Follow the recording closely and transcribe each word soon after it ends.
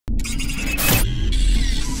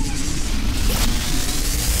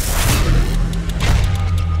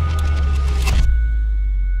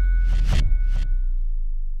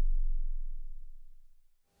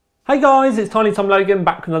Hey guys, it's Tiny Tom Logan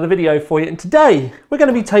back with another video for you, and today we're going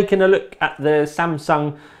to be taking a look at the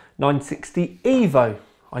Samsung 960 Evo.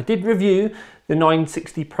 I did review the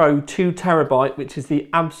 960 Pro 2TB, which is the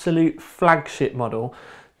absolute flagship model,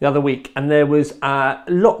 the other week, and there was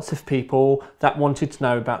lots of people that wanted to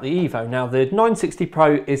know about the Evo. Now the 960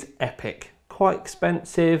 Pro is epic, quite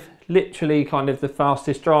expensive, literally kind of the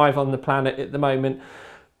fastest drive on the planet at the moment,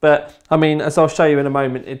 but I mean, as I'll show you in a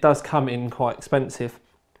moment, it does come in quite expensive.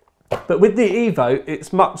 But with the Evo,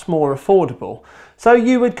 it's much more affordable. So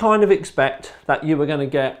you would kind of expect that you were going to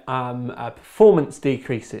get performance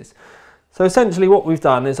decreases. So essentially what we've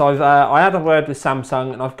done is I had a word with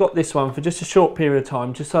Samsung, and I've got this one for just a short period of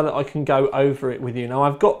time, just so that I can go over it with you. Now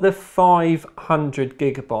I've got the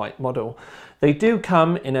 500GB model. They do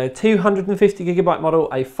come in a 250GB model,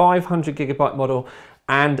 a 500GB model,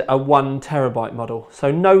 and a 1TB model.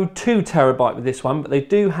 So no 2TB with this one, but they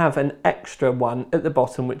do have an extra one at the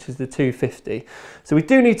bottom, which is the 250. So we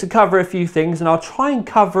do need to cover a few things, and I'll try and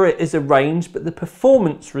cover it as a range, but the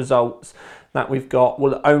performance results that we've got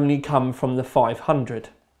will only come from the 500.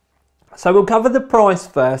 So we'll cover the price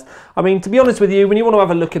first. I mean, to be honest with you, when you want to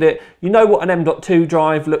have a look at it, you know what an M.2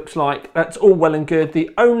 drive looks like. That's all well and good.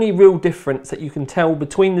 The only real difference that you can tell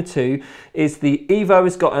between the two is the Evo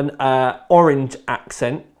has got an orange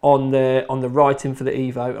accent on the writing for the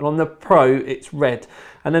Evo, and on the Pro it's red.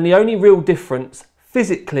 And then the only real difference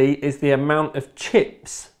physically is the amount of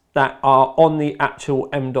chips that are on the actual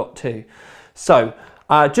M.2. So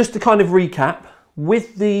just to kind of recap,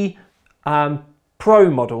 with the Pro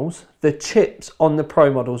models, the chips on the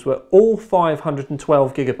Pro models were all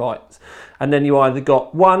 512GB, and then you either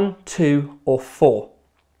got 1, 2 or 4.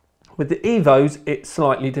 With the Evos, it's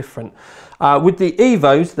slightly different. With the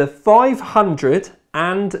Evos, the 500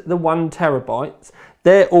 and the 1TB,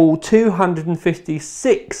 they're all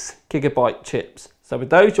 256GB chips. So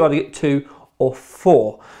with those, you either get 2 or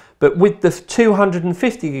 4. But with the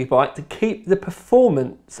 250GB, to keep the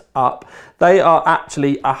performance up, they are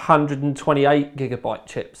actually 128GB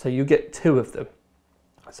chips. So you get 2 of them.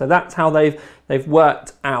 So that's how they've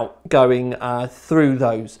worked out going through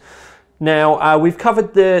those. Now we've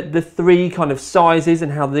covered the 3 kind of sizes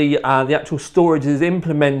and how the actual storage is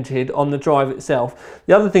implemented on the drive itself.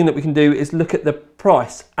 The other thing that we can do is look at the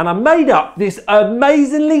price. And I made up this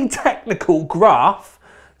amazingly technical graph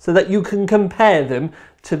so that you can compare them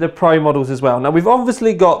to the Pro models as well. Now we've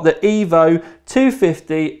obviously got the Evo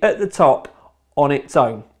 250 at the top on its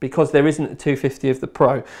own, because there isn't a 250 of the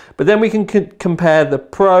Pro. But then we can compare the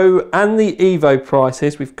Pro and the Evo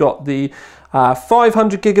prices. We've got the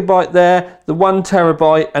 500GB there, the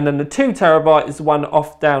 1TB, and then the 2TB is the one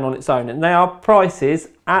off down on its own. And they are prices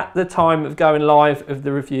at the time of going live of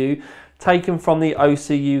the review, taken from the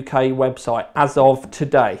OC UK website as of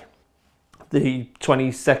today. The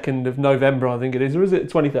 22nd of November, I think it is, or is it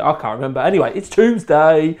 23rd? I can't remember. Anyway, it's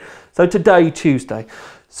Tuesday. So today, Tuesday.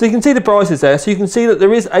 So you can see the prices there. So you can see that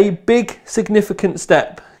there is a big significant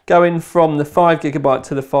step going from the 5GB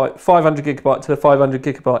to the 500GB to the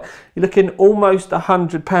 500GB. You're looking almost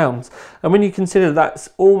 £100. And when you consider that's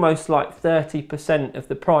almost like 30% of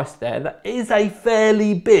the price there, that is a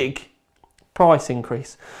fairly big price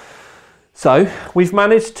increase. So we've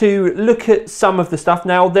managed to look at some of the stuff.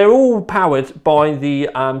 Now they're all powered by the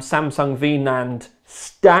Samsung VNAND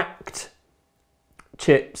stacked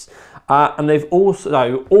chips, and they've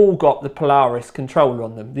also all got the Polaris controller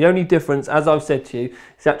on them. The only difference, as I've said to you,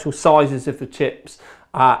 is the actual sizes of the chips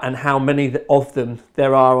and how many of them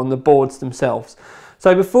there are on the boards themselves.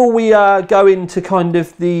 So before we go into kind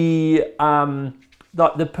of the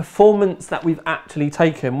performance that we've actually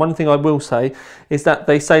taken, one thing I will say is that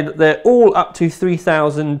they say that they're all up to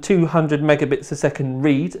 3,200 megabits a second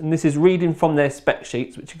read, and this is reading from their spec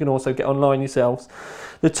sheets, which you can also get online yourselves.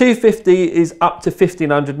 The 250 is up to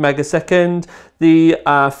 1,500 megasecond. The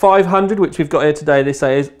 500, which we've got here today, they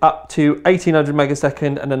say is up to 1,800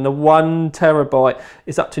 megasecond, and then the 1TB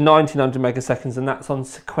is up to 1,900 megaseconds, and that's on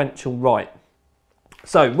sequential write.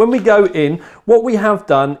 So when we go in, what we have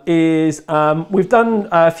done is we've done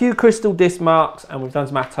a few crystal disk marks and we've done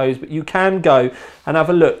some Attos, but you can go and have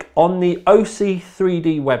a look on the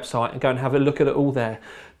OC3D website and go and have a look at it all there.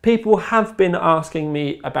 People have been asking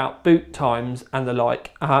me about boot times and the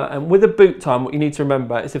like, and with a boot time, what you need to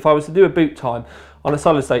remember is if I was to do a boot time on a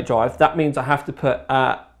solid state drive, that means I have to put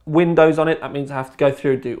Windows on it, that means I have to go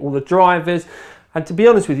through and do all the drivers. And to be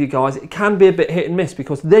honest with you guys, it can be a bit hit and miss,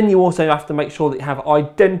 because then you also have to make sure that you have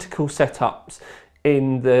identical setups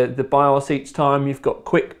in the BIOS each time. You've got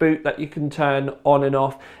quick boot that you can turn on and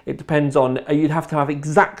off. It depends on, you'd have to have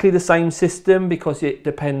exactly the same system, because it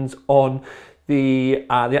depends on the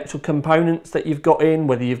actual components that you've got in,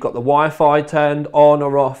 whether you've got the Wi-Fi turned on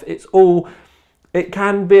or off, it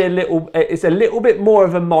can be it's a little bit more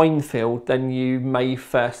of a minefield than you may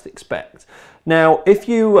first expect. Now, if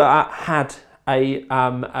you had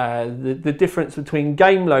the difference between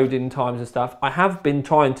game loading times and stuff, I have been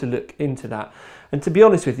trying to look into that. And to be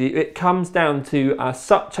honest with you, it comes down to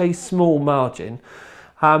such a small margin.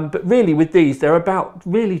 But really with these, they're about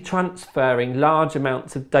really transferring large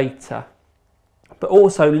amounts of data, but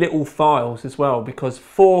also little files as well, because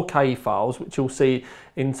 4K files, which you'll see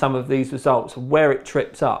in some of these results, where it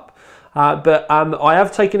trips up. But I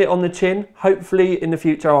have taken it on the chin. Hopefully in the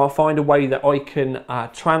future I'll find a way that I can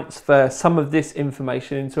transfer some of this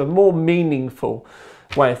information into a more meaningful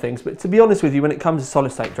way of things. But to be honest with you, when it comes to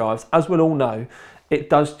solid state drives, as we'll all know,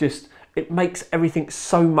 it makes everything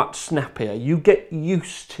so much snappier. You get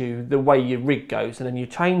used to the way your rig goes, and then you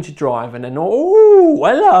change your drive, and then, oh,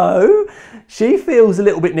 hello, she feels a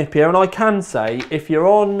little bit nippier. And I can say, if you're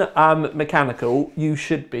on mechanical, you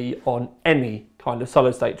should be on any kind of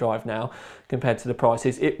solid state drive now compared to the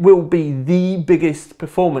prices. It will be the biggest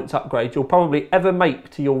performance upgrade you'll probably ever make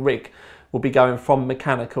to your rig, will be going from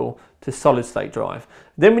mechanical to solid state drive.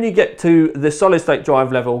 Then when you get to the solid state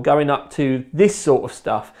drive level, going up to this sort of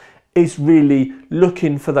stuff, is really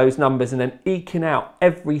looking for those numbers and then eking out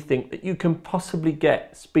everything that you can possibly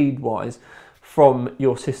get speed-wise from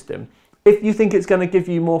your system. If you think it's going to give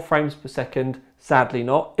you more frames per second, sadly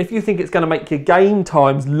not. If you think it's going to make your game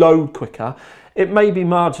times load quicker, it may be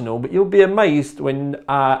marginal, but you'll be amazed when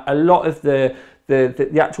a lot of the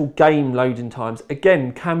actual game loading times,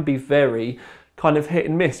 again, can be very kind of hit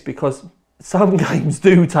and miss, because some games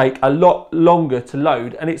do take a lot longer to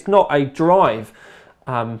load, and it's not a drive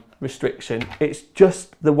restriction, it's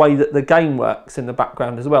just the way that the game works in the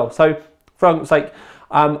background as well. So for argument's sake,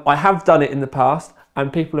 I have done it in the past,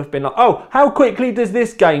 and people have been like, oh, how quickly does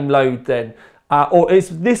this game load then? Or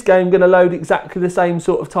is this game going to load exactly the same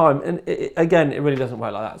sort of time? And again, it really doesn't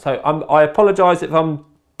work like that. So I apologise if I'm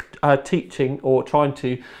teaching or trying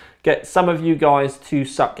to get some of you guys to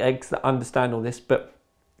suck eggs that understand all this, but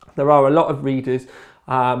there are a lot of readers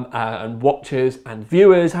and watchers and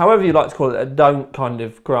viewers, however you like to call it, that don't kind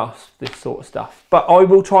of grasp this sort of stuff. But I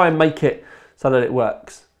will try and make it so that it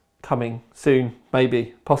works. Coming soon,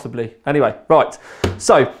 maybe, possibly. Anyway, right.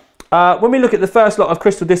 So when we look at the first lot of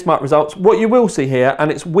Crystal Disk Mark results, what you will see here,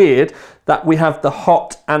 and it's weird that we have the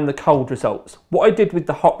hot and the cold results. What I did with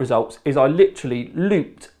the hot results is I literally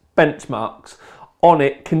looped benchmarks on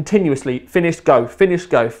it continuously, finish, go, finish,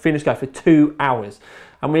 go, finish, go for 2 hours.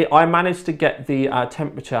 And I managed to get the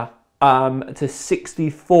temperature to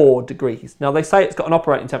 64 degrees. Now they say it's got an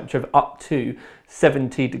operating temperature of up to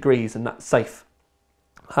 70 degrees, and that's safe.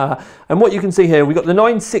 And what you can see here, we've got the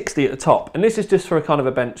 960 at the top, and this is just for a kind of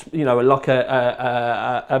a bench, you know, like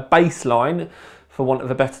a baseline, for want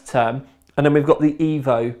of a better term. And then we've got the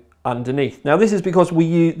Evo underneath. Now this is because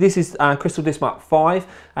this is Crystal Disk Mark 5,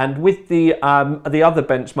 and with the other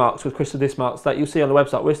benchmarks with Crystal Disk Marks that you'll see on the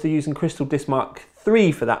website, we're still using Crystal Disk Mark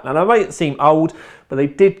 3 for that. Now they may seem old, but they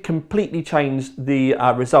did completely change the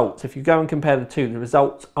results. If you go and compare the two, the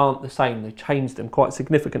results aren't the same. They changed them quite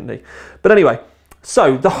significantly. But anyway,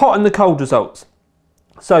 so the hot and the cold results.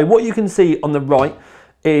 So what you can see on the right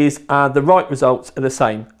is the right results are the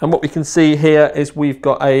same, and what we can see here is we've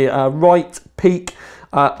got a right peak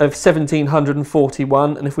of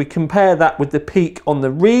 1741, and if we compare that with the peak on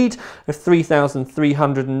the read of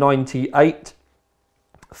 3398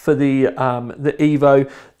 for the Evo,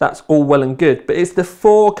 that's all well and good, but it's the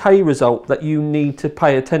 4K result that you need to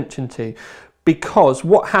pay attention to, because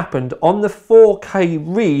what happened on the 4K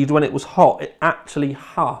read when it was hot, it actually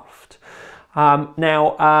halved.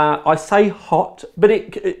 Now I say hot, but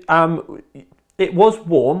it was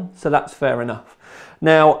warm, so that's fair enough.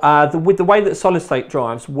 Now, with the way that solid state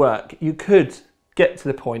drives work, you could get to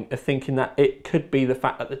the point of thinking that it could be the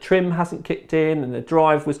fact that the trim hasn't kicked in and the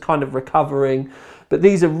drive was kind of recovering, but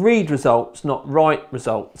these are read results, not write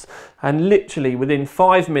results. And literally within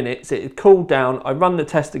 5 minutes, it had cooled down, I run the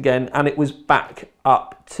test again, and it was back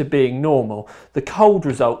up to being normal. The cold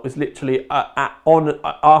result was literally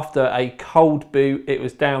after a cold boot, it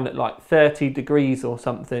was down at like 30 degrees or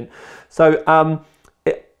something. So,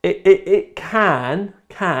 it can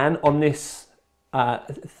on this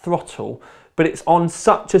throttle, but it's on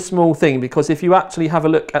such a small thing, because if you actually have a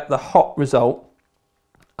look at the hot result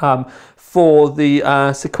for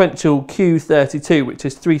the sequential Q32, which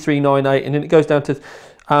is 3398, and then it goes down to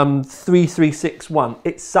 3361,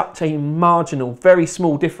 it's such a marginal, very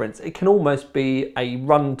small difference. It can almost be a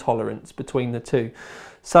run tolerance between the two.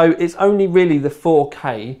 So it's only really the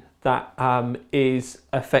 4K that is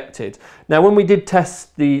affected. Now, when we did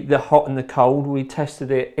test the hot and the cold, we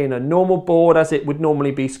tested it in a normal board as it would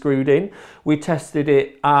normally be screwed in. We tested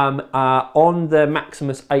it on the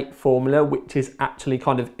Maximus 8 formula, which is actually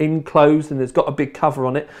kind of enclosed and there's got a big cover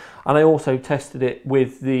on it. And I also tested it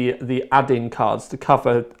with the add-in cards to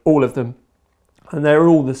cover all of them, and they're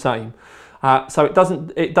all the same. So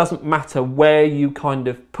it doesn't matter where you kind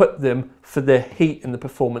of put them for the heat and the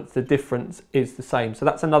performance, the difference is the same. So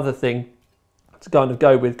that's another thing to kind of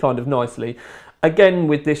go with kind of nicely. Again,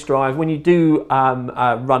 with this drive, when you do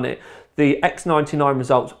run it, the X99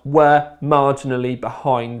 results were marginally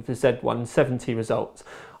behind the Z170 results.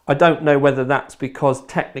 I don't know whether that's because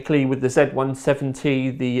technically with the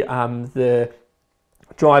Z170, the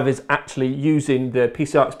drive is actually using the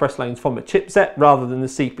PCI Express lanes from a chipset rather than the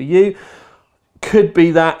CPU. Could be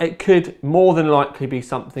that. It could more than likely be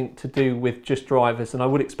something to do with just drivers, and I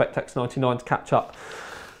would expect X99 to catch up.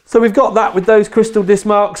 So we've got that with those crystal disc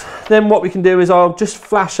marks. Then what we can do is I'll just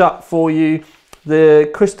flash up for you the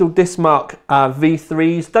crystal disc mark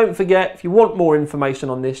V3s. Don't forget, if you want more information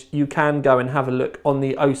on this, you can go and have a look on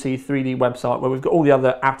the OC3D website, where we've got all the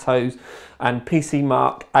other Attos and PC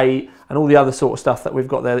Mark 8 and all the other sort of stuff that we've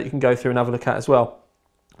got there that you can go through and have a look at as well.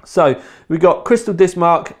 So we've got crystal disc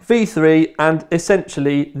mark V3, and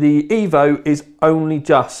essentially the Evo is only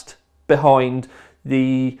just behind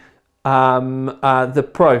the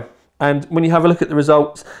Pro. And when you have a look at the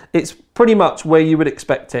results, it's pretty much where you would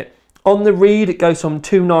expect it. On the read, it goes from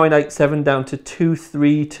 2987 down to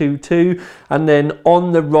 2322, and then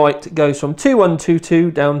on the write, it goes from 2122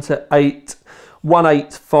 down to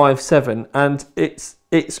 1857, and it's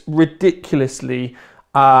ridiculously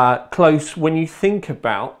close when you think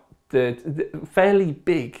about the fairly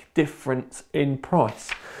big difference in price.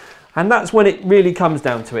 And that's when it really comes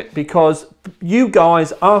down to it, because you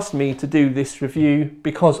guys asked me to do this review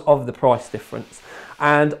because of the price difference.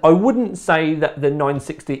 And I wouldn't say that the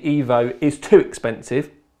 960 Evo is too expensive.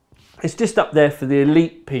 It's just up there for the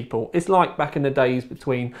elite people. It's like back in the days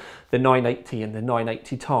between the 980 and the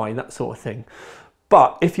 980 Ti, that sort of thing.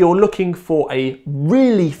 But if you're looking for a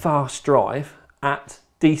really fast drive at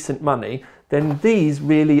decent money, then these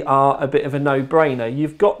really are a bit of a no-brainer.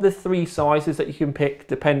 You've got the 3 sizes that you can pick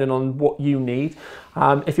depending on what you need.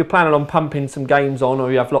 If you're planning on pumping some games on,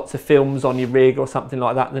 or you have lots of films on your rig or something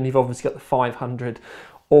like that, then you've obviously got the 500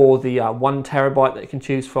 or the 1 terabyte that you can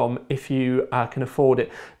choose from if you can afford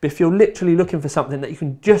it. But if you're literally looking for something that you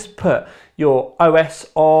can just put your OS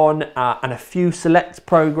on and a few select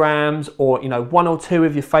programs, or 1 or 2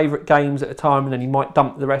 of your favorite games at a time, and then you might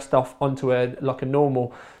dump the rest off onto like a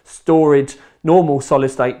normal storage, normal solid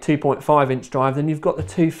state 2.5 inch drive, then you've got the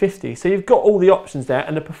 250. So you've got all the options there,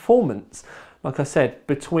 and the performance, like I said,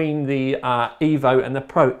 between the Evo and the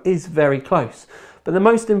Pro is very close. But the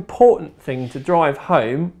most important thing to drive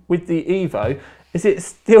home with the Evo is it's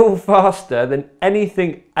still faster than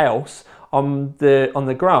anything else on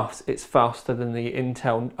the graphs. It's faster than the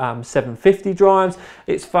Intel 750 drives.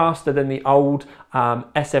 It's faster than the old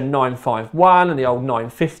SM951 and the old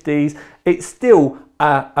 950s. It's still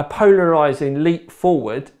a polarizing leap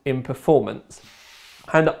forward in performance.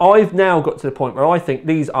 And I've now got to the point where I think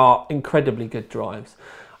these are incredibly good drives.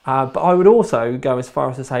 But I would also go as far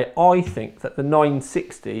as to say I think that the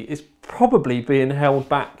 960 is probably being held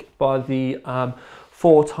back by the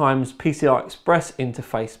 4x PCI Express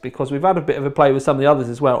interface, because we've had a bit of a play with some of the others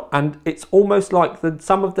as well, and it's almost like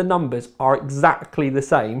some of the numbers are exactly the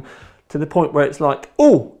same, to the point where it's like,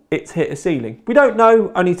 oh, it's hit a ceiling. We don't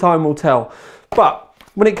know, only time will tell. But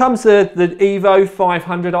when it comes to the Evo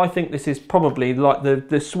 500, I think this is probably like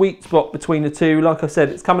the sweet spot between the two. Like I said,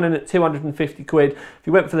 it's coming in at 250 quid. If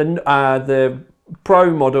you went for the Pro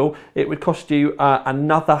model, it would cost you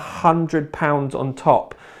another £100 on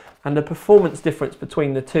top. And the performance difference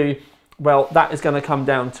between the two, well, that is going to come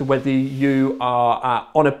down to whether you are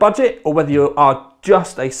on a budget or whether you are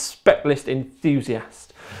just a spec list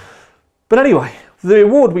enthusiast. But anyway, the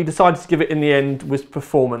award we decided to give it in the end was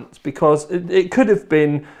performance, because it could have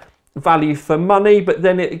been value for money, but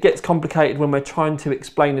then it gets complicated when we're trying to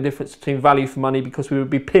explain the difference between value for money, because we would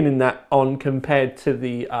be pinning that on compared to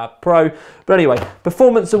the Pro. But anyway,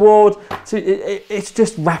 performance award, so it's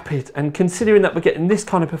just rapid, and considering that we're getting this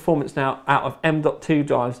kind of performance now out of M.2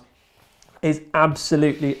 drives is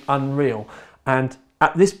absolutely unreal. And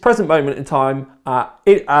at this present moment in time,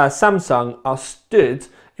 Samsung are stood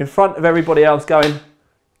in front of everybody else going,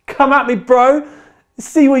 come at me, bro,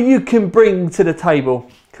 see what you can bring to the table,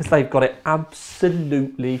 because they've got it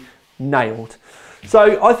absolutely nailed.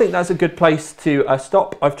 So I think that's a good place to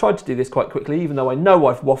stop. I've tried to do this quite quickly, even though I know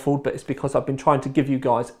I've waffled, but it's because I've been trying to give you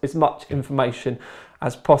guys as much information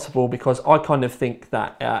as possible, because I kind of think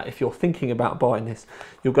that if you're thinking about buying this,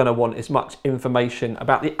 you're going to want as much information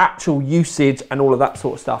about the actual usage and all of that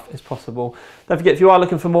sort of stuff as possible. Don't forget, if you are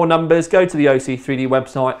looking for more numbers, go to the OC3D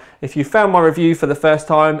website. If you found my review for the first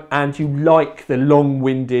time and you like the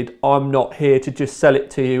long-winded, I'm not here to just sell it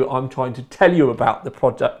to you, I'm trying to tell you about the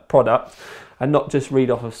product and not just read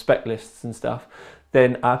off of spec lists and stuff,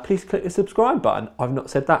 then please click the subscribe button. I've not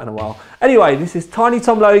said that in a while. Anyway, this is Tiny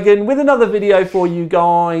Tom Logan with another video for you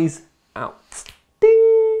guys.